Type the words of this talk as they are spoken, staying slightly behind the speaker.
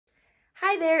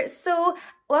Hi there, so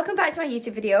welcome back to my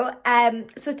YouTube video.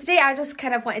 So today I just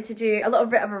kind of wanted to do a little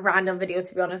bit of a random video,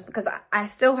 to be honest, because I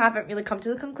still haven't really come to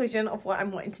the conclusion of what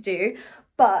I'm wanting to do.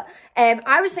 But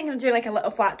I was thinking of doing like a little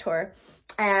flat tour,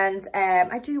 and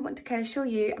I do want to kind of show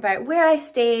you about where I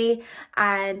stay,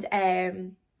 and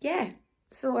yeah.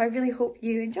 So I really hope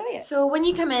you enjoy it. So when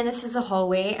you come in, this is the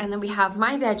hallway, and then we have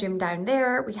my bedroom down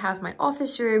there. We have my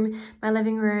office room, my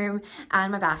living room,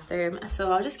 and my bathroom. So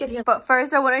I'll just give you... But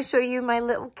first I want to show you my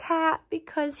little cat,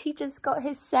 because he just got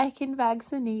his second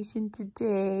vaccination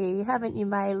today. Haven't you,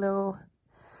 Milo?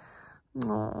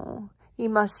 Oh,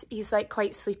 he's like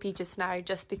quite sleepy just now,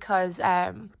 just because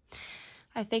I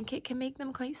think it can make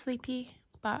them quite sleepy.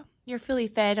 But you're fully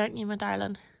fed, aren't you, my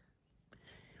darling?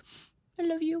 I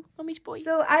love you, mommy's boy.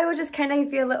 So I will just kind of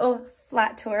give you a little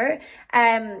flat tour.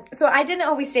 So I didn't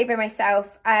always stay by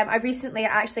myself. I recently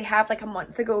actually have like a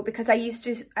month ago, because I used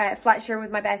to flat share with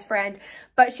my best friend,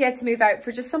 but she had to move out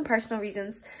for just some personal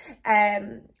reasons.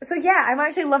 So yeah, I'm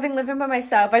actually loving living by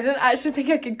myself. I didn't actually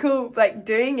think I could cope like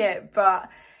doing it, but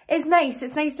it's nice.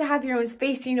 It's nice to have your own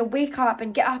space, you know, wake up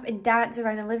and get up and dance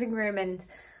around the living room, and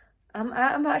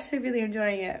I'm actually really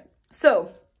enjoying it.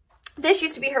 So this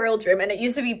used to be her old room, and it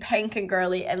used to be pink and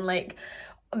girly and like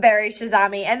very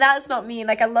Shazammy, and that's not me.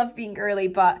 Like, I love being girly,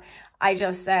 but I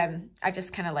just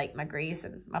kind of like my greys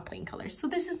and my plain colours. So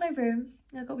this is my room.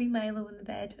 I've got wee Milo in the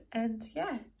bed, and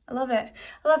yeah, I love it.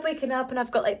 I love waking up and I've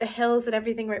got like the hills and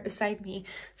everything right beside me,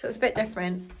 so it's a bit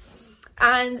different.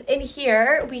 And in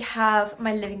here we have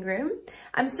my living room.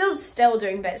 I'm still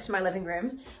doing bits to my living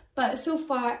room, but so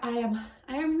far I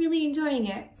am really enjoying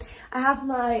it. I have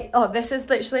my, oh, this is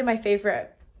literally my favourite.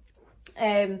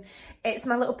 It's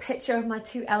my little picture of my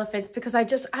two elephants, because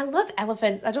I love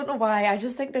elephants. I don't know why, I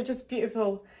just think they're just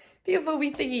beautiful, beautiful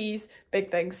wee thingies. Big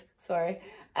things, sorry.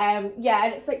 Yeah,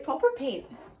 and it's like proper paint.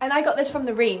 And I got this from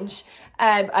the Range.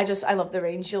 I love the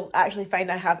Range. You'll actually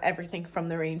find I have everything from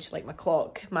the Range, like my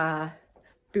clock, my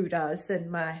Buddhas,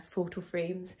 and my photo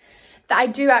frames. That I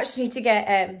do actually need to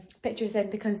get pictures in,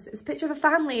 because it's a picture of a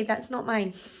family that's not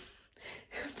mine.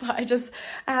 But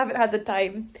I haven't had the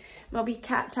time. My wee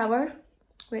cat tower,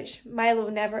 which Milo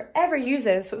never ever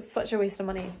uses, so it's such a waste of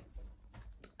money.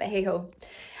 But hey ho.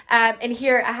 In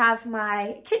here I have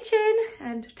my kitchen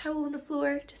and towel on the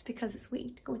floor, just because it's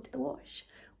waiting to go into the wash,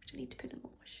 which I need to put in the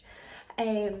wash.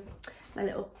 My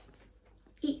little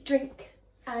eat, drink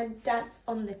and dance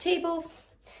on the table.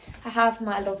 I have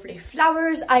my lovely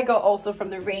flowers I got also from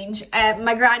the Range.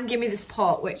 My gran gave me this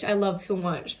pot, which I love so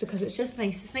much, because it's just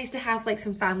nice. It's nice to have like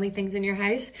some family things in your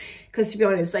house, because to be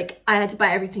honest, like I had to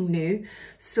buy everything new,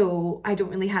 so I don't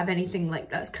really have anything like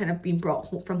that's kind of been brought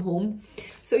home from home.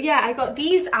 So yeah, I got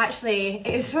these. Actually,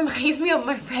 it just reminds me of,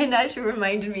 my friend actually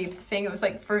reminded me, saying it was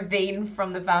like Vervain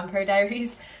from the Vampire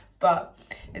Diaries, but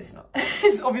it's not.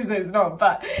 Obviously it's not,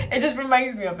 but it just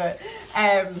reminds me of it.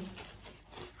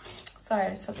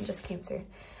 Sorry, something just came through.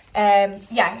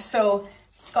 Yeah, so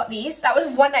got these. That was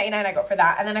 $1.99 I got for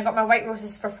that. And then I got my white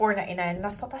roses for $4.99. And I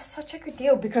thought that's such a good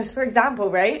deal, because, for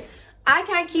example, right, I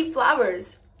can't keep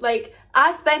flowers. Like,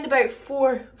 I spend about £4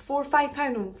 or £5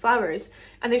 on flowers,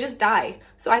 and they just die.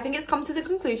 So I think it's come to the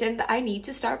conclusion that I need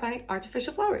to start buying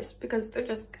artificial flowers, because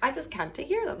I just can't take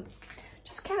care of them.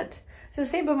 Just can't. It's the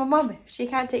same with my mum. She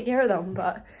can't take care of them,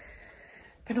 but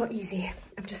they're not easy.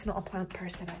 I'm just not a plant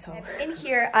person at all. In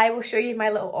here, I will show you my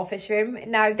little office room.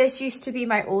 Now, this used to be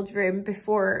my old room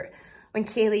before, when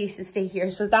Kaylee used to stay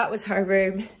here. So that was her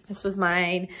room. This was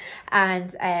mine.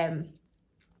 And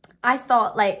I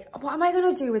thought, like, what am I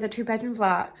going to do with a 2-bedroom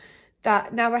flat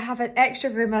that now I have an extra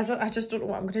room? I just don't know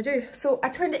what I'm going to do. So I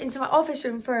turned it into my office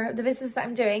room for the business that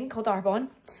I'm doing, called Arbonne.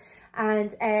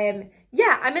 And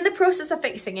yeah, I'm in the process of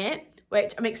fixing it,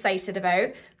 which I'm excited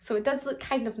about. So it does look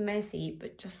kind of messy,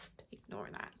 but just ignore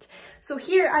that. So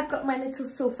here I've got my little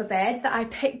sofa bed that I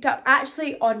picked up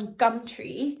actually on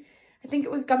Gumtree. I think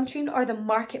it was Gumtree or the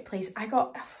Marketplace. I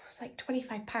got, it was like £25.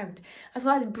 I thought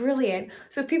that was brilliant.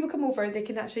 So if people come over, they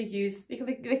can actually use, they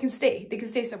can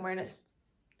stay somewhere, and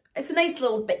it's a nice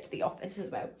little bit to the office as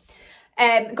well.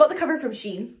 Got the cover from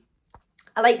Shein.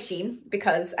 I like Shein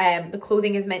because the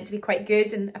clothing is meant to be quite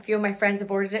good, and a few of my friends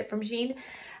have ordered it from Shein,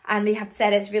 and they have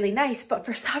said it's really nice. But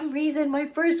for some reason, my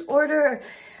first order,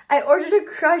 I ordered a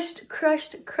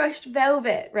crushed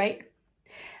velvet, right?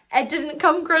 It didn't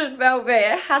come crushed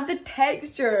velvet. It had the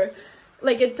texture.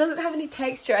 Like, it doesn't have any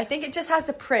texture. I think it just has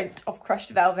the print of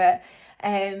crushed velvet.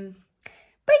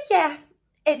 But yeah,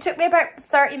 it took me about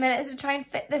 30 minutes to try and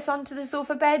fit this onto the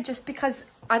sofa bed, just because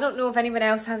I don't know if anyone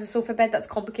else has a sofa bed that's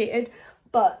complicated,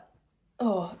 but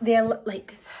oh, they're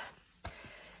like,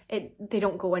 they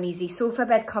don't go on easy. Sofa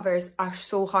bed covers are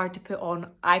so hard to put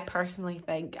on, I personally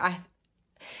think.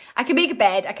 I can make a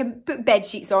bed, I can put bed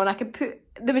sheets on, I can put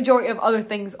the majority of other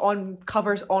things on,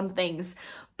 covers on things,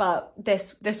 but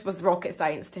this was rocket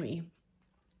science to me.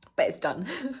 But it's done.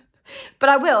 But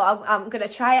I'm gonna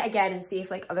try it again and see if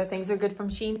like other things are good from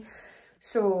Shein.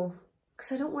 So,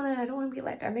 because I don't wanna be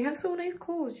let down. They have so nice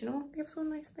clothes, you know, they have so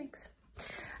nice things.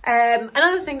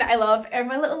 Another thing that I love are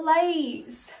my little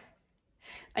lights.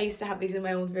 I used to have these in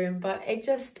my own room, but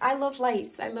I love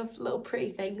lights. I love little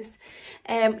pretty things.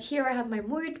 Here I have my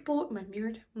mood board,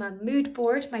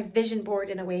 my vision board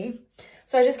in a way.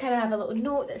 So I just kind of have a little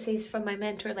note that says from my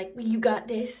mentor, like, you got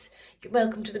this,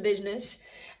 welcome to the business.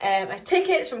 My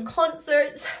tickets from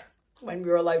concerts, when we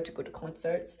were allowed to go to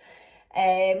concerts.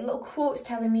 Little quotes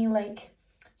telling me like,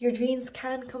 your dreams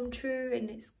can come true and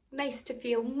it's nice to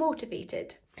feel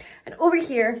motivated. And over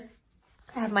here,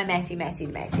 I have my messy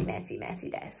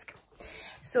desk.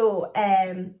 So,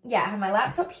 yeah, I have my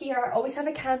laptop here. I always have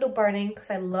a candle burning because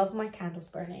I love my candles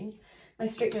burning. My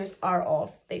straighteners are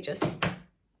off. They just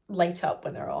light up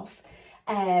when they're off.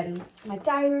 My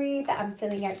diary that I'm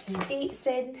filling out some dates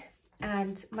in.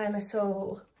 And my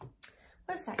little,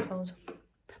 what's that called?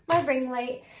 My ring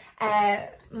light.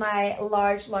 My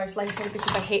large lighter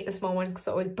because I hate the small ones because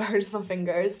it always burns my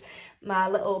fingers. My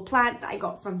little plant that I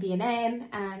got from B&M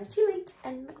and a tea light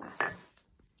and my glass.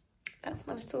 That's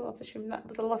my little office room. That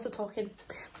was a lot of talking.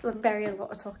 It's a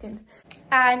lot of talking.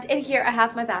 And in here I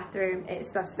have my bathroom.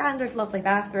 It's a standard lovely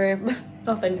bathroom.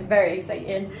 Nothing very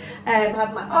exciting. I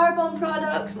have my Arbonne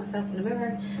products, myself in the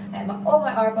mirror. All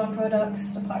my Arbonne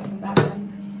products apart from that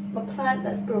one. My plant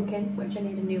that's broken, which I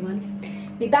need a new one.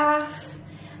 My bath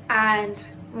and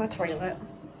my toilet.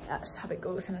 That's how it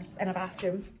goes in a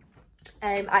bathroom.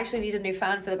 I actually need a new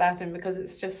fan for the bathroom because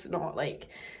it's just not like,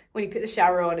 when you put the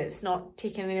shower on, it's not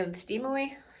taking any of the steam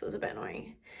away, so it's a bit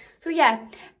annoying. So yeah,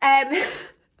 that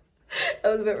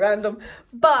was a bit random,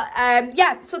 but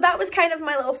yeah, so that was kind of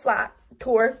my little flat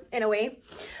tour in a way.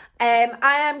 I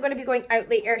am going to be going out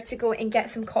later to go and get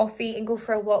some coffee and go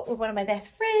for a walk with one of my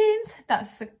best friends.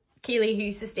 That's Kaylee, who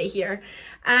used to stay here,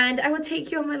 and I will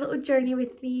take you on my little journey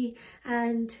with me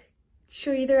and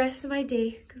show you the rest of my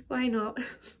day, because why not?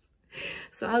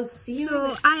 So I'll see you.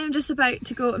 So I am just about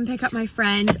to go and pick up my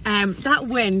friend. That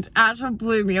wind actually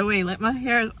blew me away. Like, my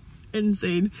hair is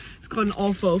insane. It's gone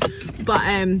awful. But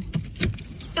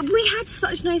we had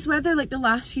such nice weather like the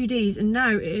last few days, and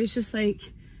now it is just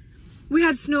like, we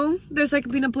had snow. There's like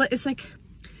been a blip. It's like,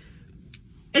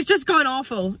 it's just gone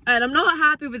awful, and I'm not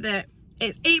happy with it.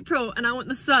 It's April and I want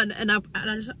the sun, and I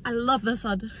love the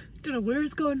sun. Don't know where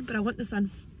it's going, but I want the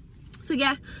sun. So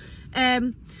yeah,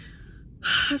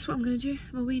 that's what I'm gonna do.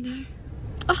 I'm away now.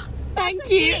 Oh, thank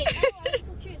you. Oh, that's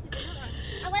so cute.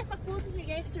 I left my clothes in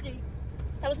here yesterday.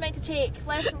 I was meant to take.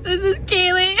 This is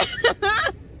Kaylee.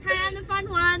 Hi, I'm the fun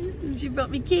one. And she brought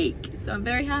me cake, so I'm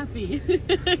very happy.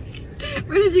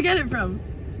 Where did you get it from?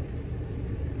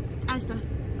 Asda.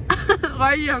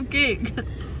 Why do you have cake?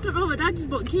 I don't know, my dad just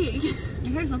bought cake.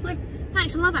 Your hair's lovely.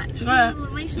 Thanks, I love it.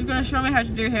 She's gonna show me how to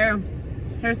do hair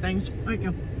things, aren't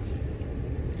you?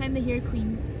 I'm the hair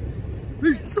queen.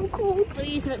 It's so cold.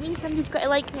 Please, if it means somebody's got to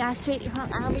like me, I swear to you,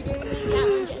 I'll be doing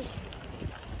it.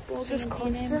 It's just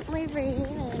constantly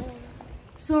raining.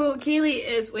 So Kaylee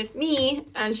is with me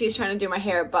and she's trying to do my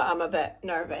hair, but I'm a bit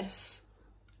nervous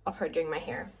of her doing my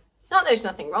hair. Not that there's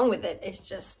nothing wrong with it, it's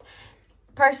just,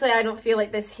 personally I don't feel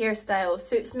like this hairstyle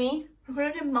suits me. We're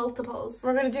going to do multiples.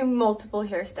 We're going to do multiple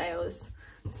hairstyles.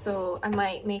 So I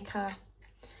might make a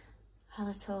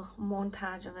little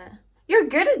montage of it. You're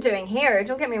good at doing hair,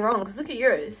 don't get me wrong, because look at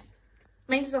yours.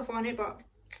 Mine's off on it,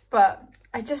 but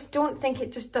I just don't think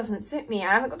it just doesn't suit me.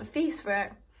 I haven't got the face for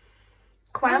it.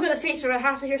 I haven't got the face for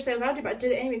half the hairstyles I do, but I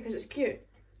do it anyway because it's cute.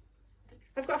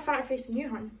 I've got a fatter face than you,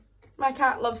 hon. My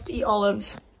cat loves to eat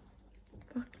olives.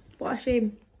 What a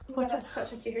shame. That's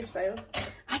such a cute hairstyle.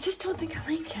 I just don't think I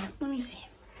like it. Let me see.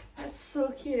 That's so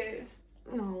cute.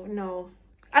 No.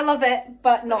 I love it,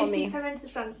 but not me. Come into the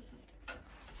front.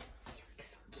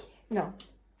 No.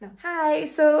 Hi,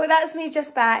 so that's me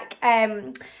just back.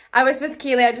 I was with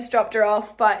Kaylee, I just dropped her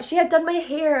off, but she had done my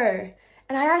hair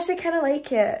and I actually kind of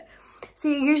like it.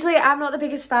 See, usually I'm not the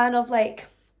biggest fan of like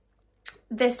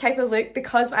this type of look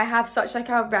because I have such like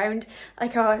a round,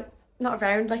 like a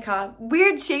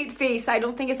weird shaped face. I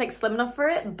don't think it's like slim enough for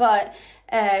it, but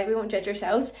we won't judge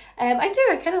ourselves. I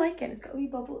kind of like it. It's got a wee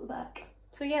bubble at the back.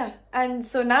 So yeah, and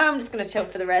so now I'm just going to chill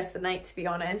for the rest of the night, to be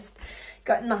honest.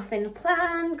 Got nothing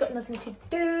planned, got nothing to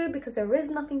do because there is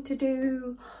nothing to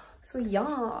do. So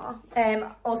yeah.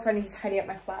 Also I need to tidy up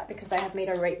my flat because I have made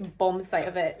a right bomb site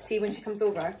of it. See when she comes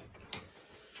over.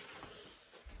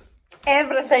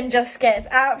 everything just gets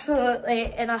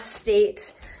absolutely in a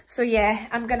state. So yeah,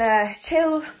 I'm gonna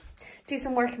chill, do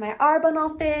some work in my Arbonne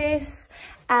office,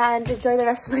 and enjoy the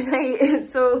rest of my night.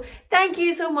 So thank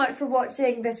you so much for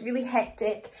watching this really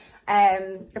hectic,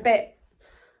 a bit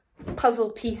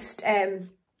puzzle-pieced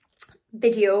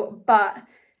video, but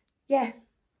yeah,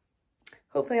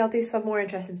 hopefully I'll do some more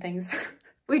interesting things.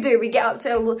 We get up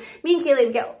to me and Kaylee,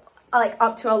 we get like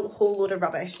up to a whole load of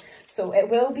rubbish, so it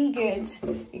will be good.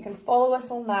 You can follow us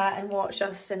on that and watch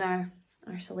us in our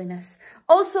silliness.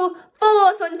 Also follow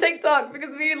us on TikTok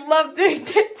because we love doing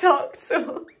TikTok.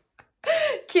 So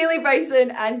Kaylee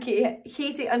Bryson and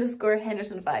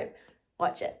Katie_Henderson 5.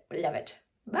 Watch it, we love it.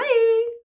 Bye.